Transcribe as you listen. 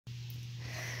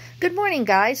Good morning,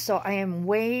 guys. So I am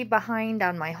way behind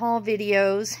on my haul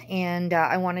videos, and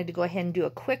I wanted to go ahead and do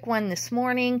a quick one this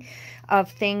morning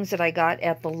of things that I got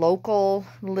at the local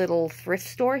little thrift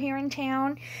store here in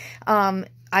town.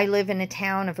 I live in a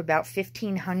town of about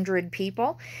 1,500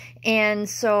 people, and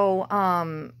so,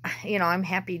 you know, I'm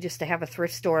happy just to have a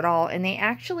thrift store at all, and they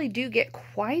actually do get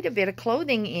quite a bit of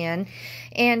clothing in,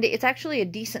 and it's actually a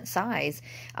decent size.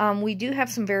 We do have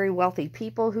some very wealthy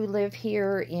people who live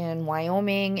here in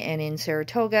Wyoming and in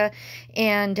Saratoga,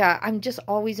 and I'm just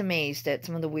always amazed at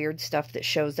some of the weird stuff that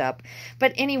shows up.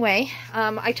 But anyway,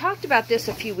 I talked about this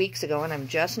a few weeks ago, and I'm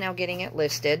just now getting it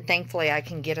listed. Thankfully, I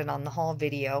can get it on the haul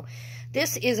video.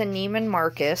 This is a Neiman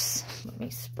Marcus. Let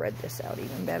me spread this out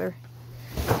even better.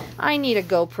 I need a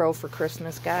GoPro for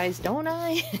Christmas, guys, don't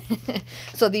I?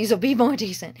 So these will be more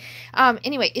decent.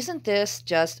 Anyway, isn't this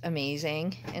just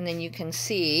amazing? And then you can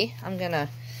see, I'm going to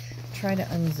try to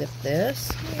unzip this.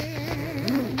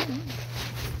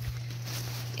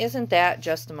 Isn't that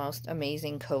just the most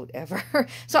amazing coat ever?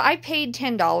 So I paid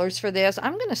 $10 for this.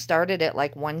 I'm going to start it at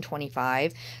like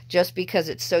 $125 just because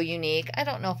it's so unique. I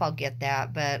don't know if I'll get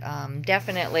that, but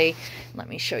definitely. Let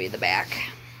me show you the back.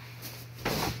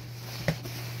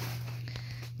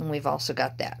 And we've also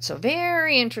got that. So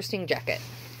very interesting jacket.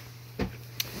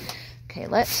 Okay,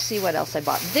 let's see what else I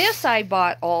bought. This I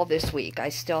bought all this week. I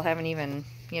still haven't even,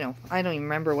 you know, I don't even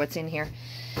remember what's in here.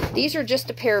 These are just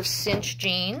a pair of cinch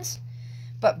jeans,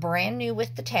 but brand new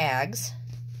with the tags.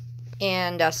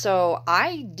 And so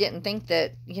I didn't think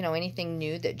that, you know, anything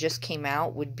new that just came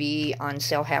out would be on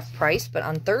sale half price, but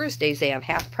on Thursdays they have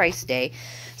half price day.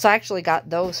 So I actually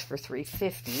got those for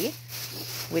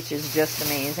 $3.50, which is just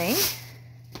amazing.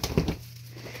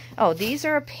 Oh, these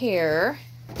are a pair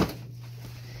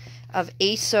of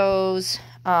ASOS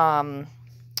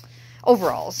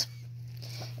overalls.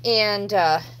 And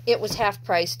it was half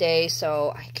price day,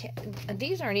 so I can't,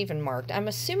 these aren't even marked. I'm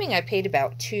assuming I paid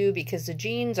about $2 because the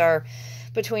jeans are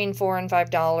between $4 and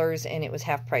 $5, and it was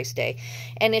half price day.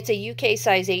 And it's a UK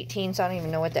size 18, so I don't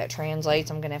even know what that translates.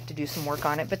 I'm going to have to do some work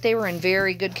on it. But they were in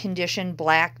very good condition,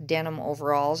 black denim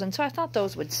overalls, and so I thought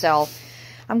those would sell.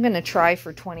 I'm going to try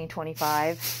for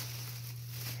 $20.25.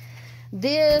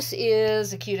 This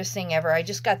is the cutest thing ever. I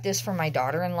just got this from my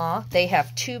daughter-in-law. They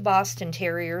have two Boston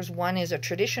Terriers. One is a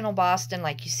traditional Boston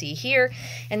like you see here,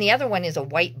 and the other one is a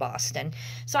white Boston.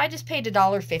 So I just paid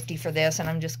 $1.50 for this, and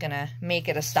I'm just going to make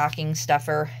it a stocking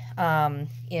stuffer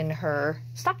in her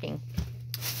stocking.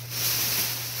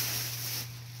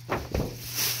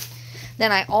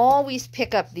 Then I always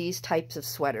pick up these types of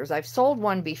sweaters. I've sold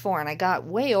one before, and I got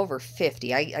way over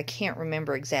 50. I can't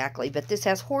remember exactly, but this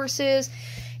has horses.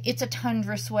 It's a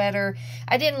tundra sweater.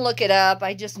 I didn't look it up.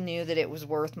 I just knew that it was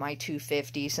worth my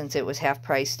 $2.50 since it was half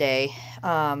price day.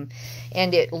 And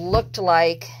it looked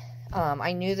like,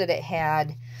 I knew that it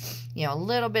had, you know, a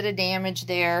little bit of damage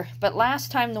there. But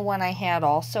last time the one I had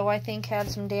also, I think, had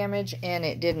some damage, and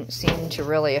it didn't seem to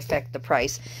really affect the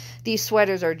price. These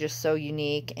sweaters are just so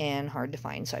unique and hard to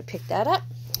find, so I picked that up.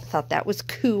 Thought that was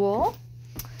cool.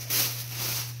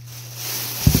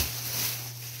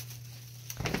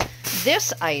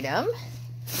 This item,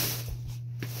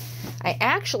 I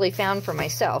actually found for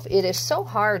myself. It is so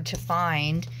hard to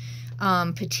find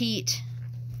petite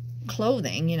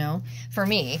clothing, you know, for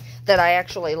me, that I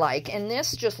actually like. And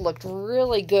this just looked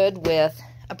really good with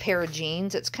a pair of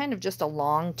jeans. It's kind of just a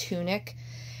long tunic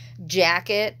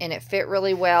jacket, and it fit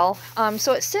really well.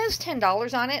 So it says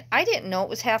 $10 on it. I didn't know it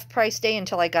was half price day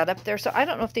until I got up there, so I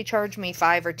don't know if they charged me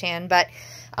 $5 or $10, but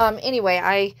anyway,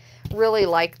 I really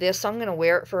like this, so I'm going to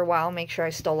wear it for a while, make sure I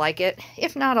still like it.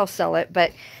 If not, I'll sell it,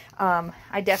 but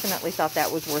I definitely thought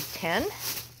that was worth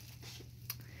 $10.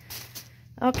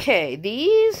 Okay,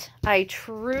 these, I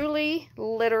truly,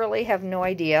 literally have no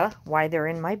idea why they're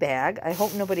in my bag. I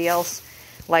hope nobody else,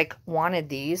 like, wanted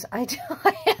these. I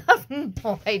have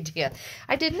no idea.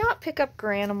 I did not pick up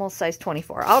Granimal size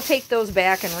 24. I'll take those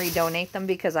back and redonate them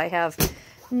because I have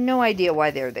no idea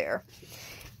why they're there.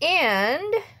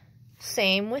 And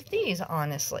same with these,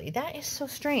 honestly. That is so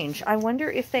strange. I wonder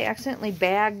if they accidentally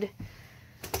bagged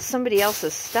somebody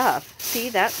else's stuff. See,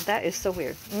 that is so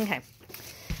weird. Okay.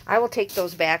 I will take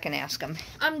those back and ask them.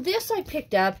 This I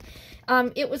picked up.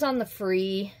 It was on the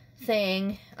free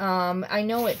thing. I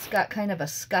know it's got kind of a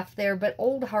scuff there, but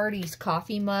Old Hardy's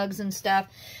coffee mugs and stuff.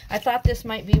 I thought this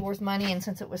might be worth money, and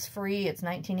since it was free, it's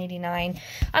 $19.89.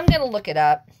 I'm going to look it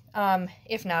up.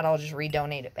 If not, I'll just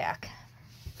redonate it back.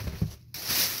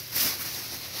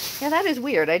 Yeah, that is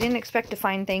weird. I didn't expect to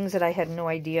find things that I had no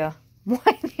idea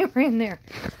why they were in there.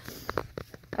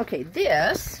 Okay,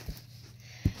 this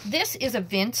this is a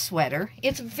Vince sweater.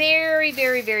 It's very,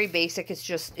 very, very basic. It's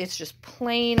just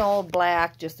plain old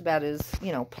black, just about as,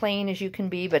 you know, plain as you can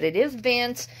be, but it is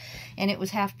Vince, and it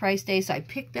was half price day, so I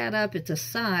picked that up. It's a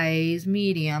size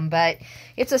medium, but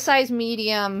it's a size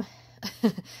medium,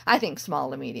 I think small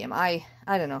to medium. I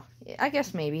don't know. I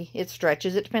guess maybe it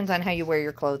stretches. It depends on how you wear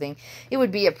your clothing. It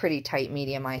would be a pretty tight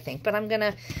medium, I think, but I'm going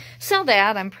to sell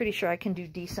that. I'm pretty sure I can do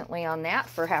decently on that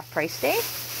for half price day.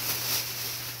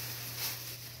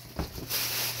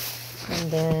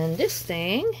 And then this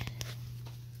thing,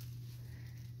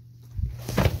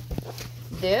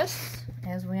 this,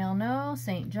 as we all know,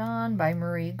 St. John by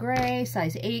Marie Gray,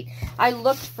 size 8. I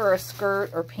looked for a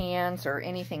skirt or pants or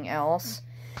anything else.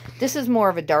 This is more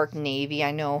of a dark navy.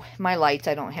 I know my lights,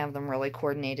 I don't have them really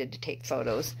coordinated to take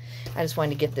photos. I just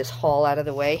wanted to get this haul out of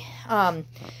the way. But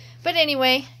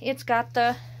anyway, it's got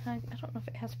the, I don't know if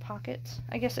it has pockets.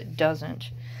 I guess it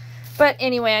doesn't. But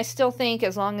anyway, I still think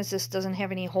as long as this doesn't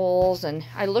have any holes, and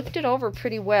I looked it over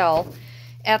pretty well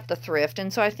at the thrift,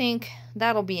 and so I think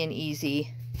that'll be an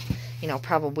easy, you know,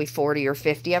 probably 40 or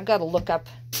 50. I've got to look up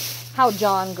how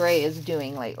John Gray is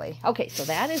doing lately. Okay, so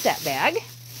that is that bag.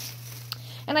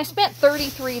 And I spent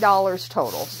 $33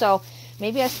 total, so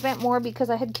maybe I spent more because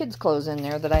I had kids' clothes in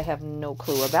there that I have no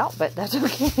clue about, but that's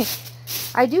okay.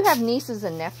 I do have nieces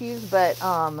and nephews, but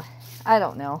I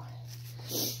don't know.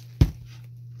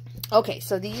 Okay,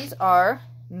 so these are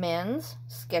men's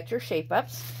Skechers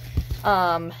Shape-Ups.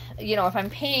 You know, if I'm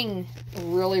paying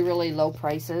really, really low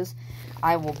prices,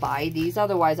 I will buy these.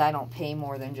 Otherwise, I don't pay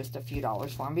more than just a few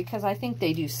dollars for them because I think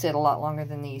they do sit a lot longer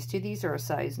than these two. These are a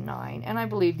size 9, and I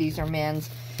believe these are men's.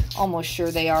 Almost sure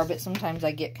they are, but sometimes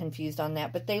I get confused on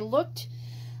that. But they looked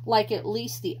like at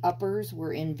least the uppers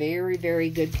were in very, very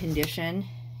good condition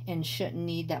and shouldn't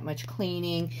need that much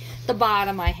cleaning. The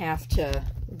bottom, I have to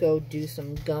go do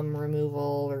some gum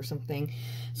removal or something.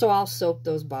 So I'll soak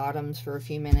those bottoms for a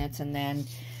few minutes and then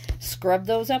scrub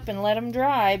those up and let them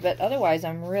dry. But otherwise,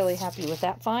 I'm really happy with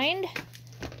that find.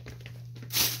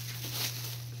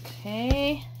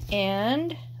 Okay,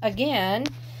 and again,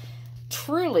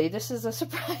 truly, this is a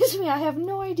surprise to me. I have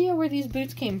no idea where these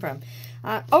boots came from.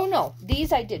 Oh no,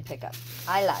 these I did pick up.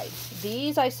 I lied.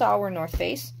 These I saw were North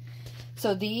Face.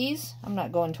 So these, I'm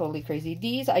not going totally crazy.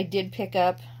 These I did pick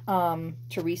up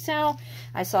to resell.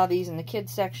 I saw these in the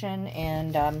kids section,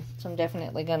 and so I'm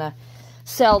definitely gonna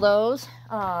sell those.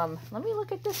 Let me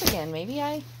look at this again. Maybe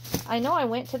I know I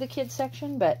went to the kids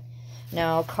section, but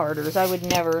no, Carter's. I would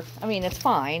never, I mean, it's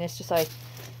fine. It's just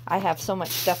I have so much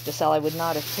stuff to sell. I would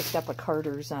not have picked up a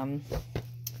Carter's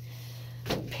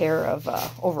pair of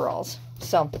overalls.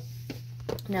 So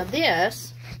now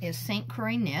this is St.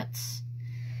 Croix Knits.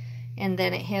 And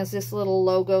then it has this little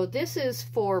logo. This is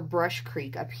for Brush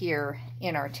Creek up here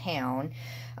in our town.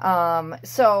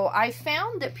 So I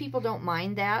found that people don't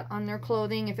mind that on their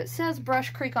clothing. If it says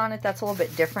Brush Creek on it, that's a little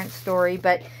bit different story.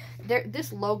 But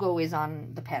this logo is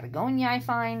on the Patagonia, I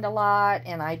find a lot.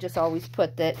 And I just always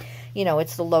put that, you know,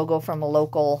 it's the logo from a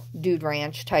local dude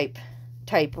ranch type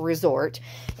resort.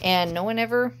 And no one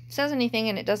ever says anything,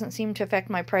 and it doesn't seem to affect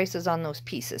my prices on those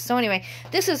pieces. So anyway,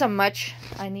 this is a much,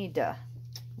 I need to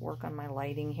work on my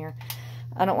lighting here.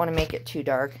 I don't want to make it too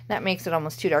dark. That makes it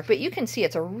almost too dark, but you can see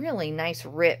it's a really nice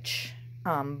rich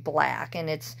black, and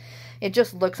it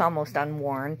just looks almost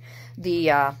unworn.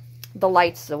 The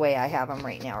lights, the way I have them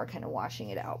right now, are kind of washing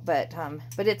it out, but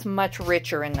it's much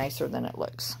richer and nicer than it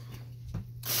looks.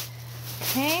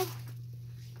 Okay,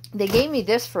 they gave me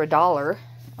this for $1,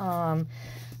 and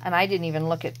I didn't even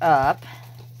look it up.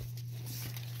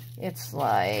 It's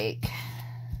like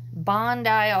Bondi,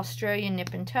 Australia,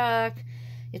 Nip and Tuck.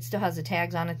 It still has the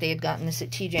tags on it. They had gotten this at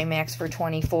TJ Maxx for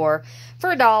 $24 for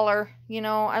 $1. You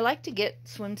know, I like to get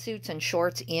swimsuits and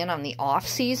shorts in on the off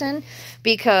season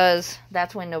because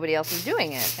that's when nobody else is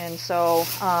doing it. And so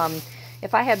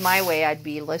if I had my way, I'd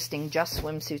be listing just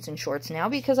swimsuits and shorts now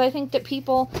because I think that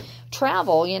people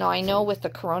travel. You know, I know with the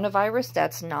coronavirus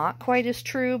that's not quite as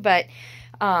true, but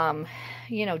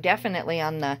you know, definitely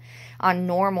on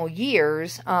normal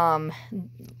years,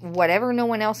 whatever no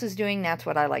one else is doing, that's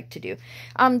what I like to do.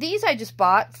 These I just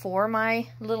bought for my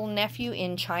little nephew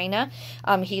in China.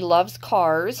 He loves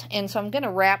cars, and so I'm going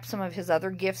to wrap some of his other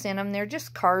gifts in them. They're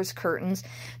just cars curtains.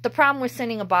 The problem with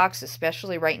sending a box,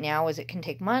 especially right now, is it can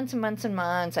take months and months and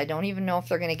months. I don't even know if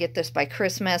they're going to get this by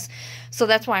Christmas, so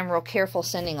that's why I'm real careful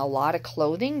sending a lot of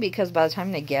clothing, because by the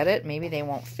time they get it, maybe they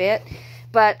won't fit.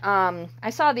 But I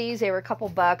saw these. They were a couple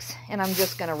bucks, and I'm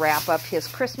just going to wrap up his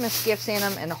Christmas gifts in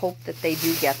them and hope that they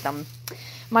do get them.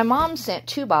 My mom sent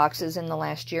 2 boxes in the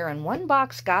last year, and one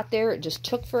box got there. It just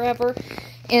took forever.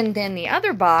 And then the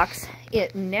other box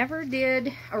it never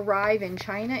did arrive in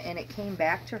China, and it came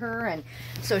back to her, and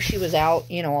so she was out,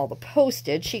 you know, all the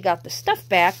postage. She got the stuff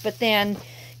back, but then,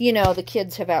 you know, the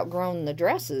kids have outgrown the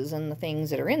dresses and the things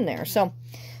that are in there. So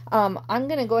I'm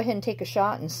going to go ahead and take a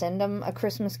shot and send them a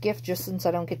Christmas gift, just since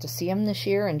I don't get to see them this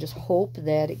year, and just hope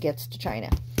that it gets to China.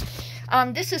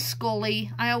 This is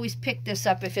Scully. I always pick this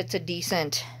up if it's a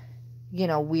decent, you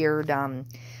know, weird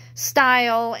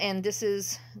style, and this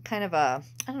is kind of a,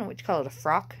 I don't know what you call it, a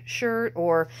frock shirt,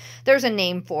 or there's a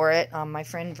name for it. My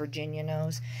friend Virginia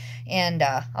knows, and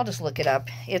I'll just look it up.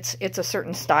 It's a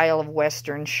certain style of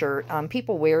Western shirt.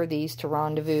 People wear these to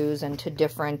rendezvous and to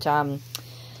different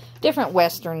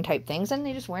Western type things, and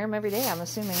they just wear them every day, I'm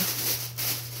assuming.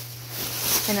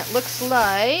 And it looks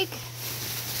like,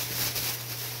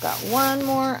 got one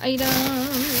more item.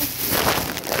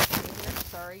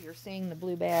 Sorry, you're seeing the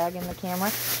blue bag in the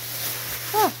camera.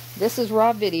 Oh, this is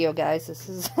raw video, guys. This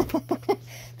is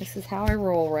this is how I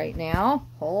roll right now.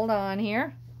 Hold on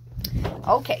here.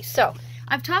 Okay, so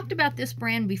I've talked about this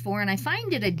brand before, and I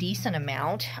find it a decent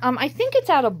amount. I think it's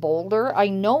out of Boulder. I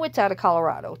know it's out of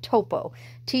Colorado. Topo.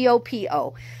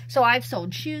 T-O-P-O. So I've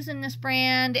sold shoes in this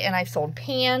brand, and I've sold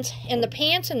pants. And the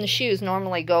pants and the shoes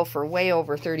normally go for way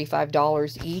over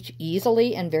 $35 each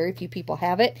easily, and very few people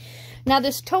have it. Now,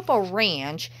 this Topo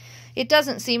Ranch, it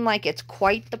doesn't seem like it's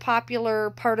quite the popular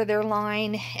part of their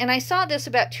line. And I saw this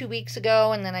about 2 weeks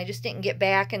ago, and then I just didn't get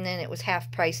back, and then it was half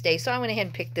price day. So I went ahead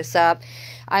and picked this up.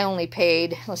 I only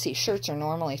paid, let's see, shirts are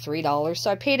normally $3.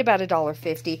 So I paid about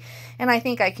 $1.50, and I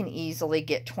think I can easily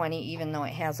get 20, even though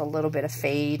it has a little bit of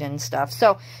fade and stuff.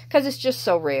 So, because it's just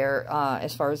so rare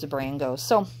as far as the brand goes.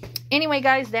 So anyway,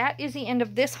 guys, that is the end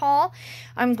of this haul.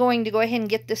 I'm going to go ahead and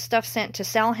get this stuff sent to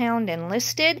Sellhound and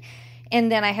listed. And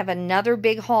then I have another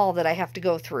big haul that I have to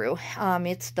go through.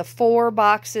 It's the 4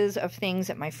 boxes of things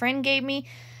that my friend gave me.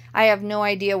 I have no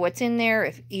idea what's in there,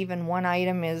 if even one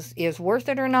item is worth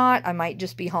it or not. I might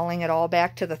just be hauling it all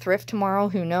back to the thrift tomorrow,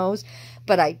 who knows.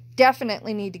 But I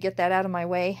definitely need to get that out of my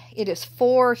way. It is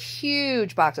 4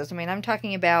 huge boxes. I mean, I'm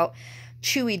talking about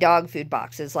chewy dog food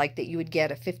boxes, like that you would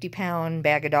get a 50-pound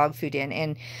bag of dog food in.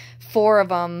 And 4 of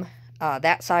them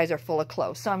that size are full of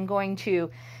clothes. So I'm going to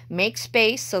make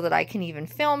space so that I can even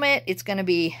film it. It's going to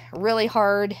be really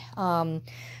hard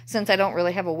since I don't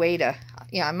really have a way to,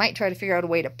 I might try to figure out a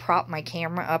way to prop my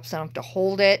camera up so I don't have to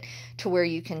hold it to where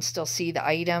you can still see the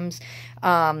items.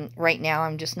 Right now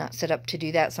I'm just not set up to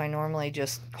do that, so I normally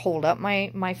just hold up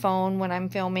my phone when I'm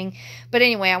filming. But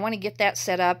anyway, I want to get that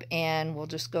set up, and we'll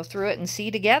just go through it and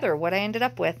see together what I ended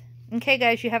up with. Okay,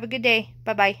 guys, you have a good day.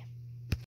 Bye-bye.